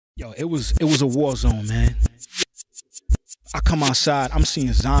Yo, it was a war zone, man. I come outside, I'm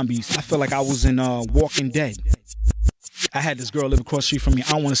seeing zombies. I feel like I was in Walking Dead. I had this girl live across the street from me.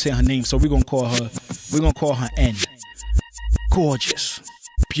 I don't want to say her name, so we're gonna call her N. Gorgeous,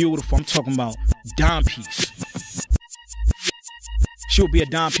 beautiful. I'm talking about dime piece. She would be a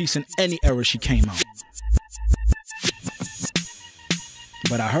dime piece in any era she came out.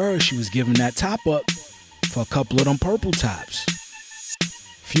 But I heard she was giving that top up for a couple of them purple tops.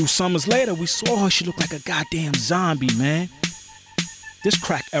 A few summers later, we saw her. She looked like a goddamn zombie, man. This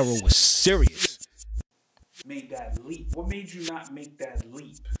crack era was serious. Made that leap. What made you not make that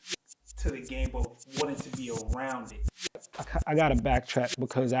leap to the game, but wanted to be around it? I gotta backtrack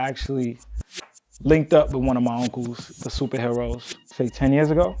because I actually linked up with one of my uncles, the superheroes, say 10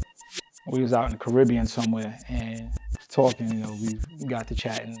 years ago. We was out in the Caribbean somewhere and talking, you know, we got to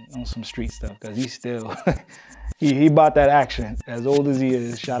chatting on some street stuff because he's still, he bought that action. As old as he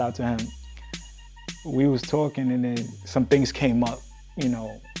is, shout out to him. We was talking and then some things came up, you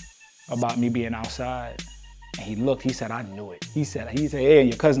know, about me being outside. And he looked, he said, I knew it. He said, hey,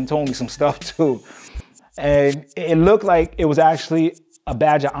 your cousin told me some stuff too. And it looked like it was actually a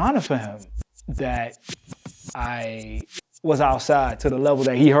badge of honor for him that I was outside to the level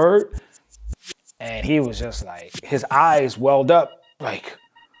that he heard. And he was just like, his eyes welled up, like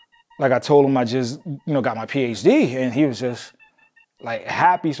I told him I just, got my PhD, and he was just like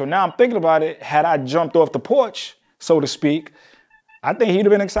happy. So now I'm thinking about it. Had I jumped off the porch, so to speak, I think he'd have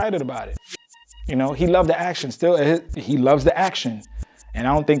been excited about it. You know, he loved the action still. He loves the action. And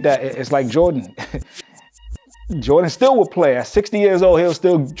I don't think that it's like Jordan. Jordan still will play. At 60 years old, he'll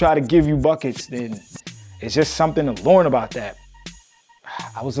still try to give you buckets. And it's just something to learn about that.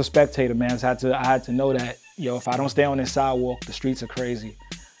 I was a spectator, man. I had to know that, if I don't stay on this sidewalk, the streets are crazy.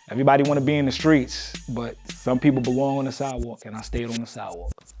 Everybody want to be in the streets, but some people belong on the sidewalk, and I stayed on the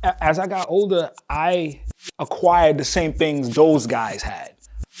sidewalk. As I got older, I acquired the same things those guys had.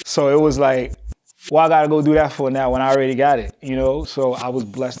 So it was like, well, I gotta go do that for now when I already got it, So I was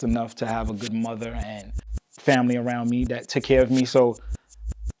blessed enough to have a good mother and family around me that took care of me. So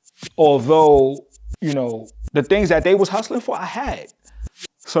although, the things that they was hustling for, I had.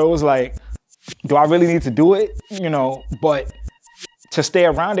 So it was like, do I really need to do it? But to stay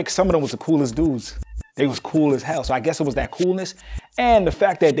around it, 'cause some of them was the coolest dudes. They was cool as hell. So I guess it was that coolness and the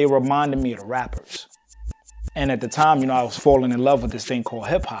fact that they reminded me of the rappers. And at the time, I was falling in love with this thing called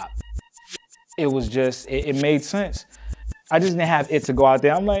hip hop. It was just, it made sense. I just didn't have it to go out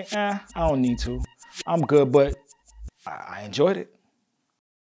there. I'm like, I don't need to. I'm good, but I enjoyed it.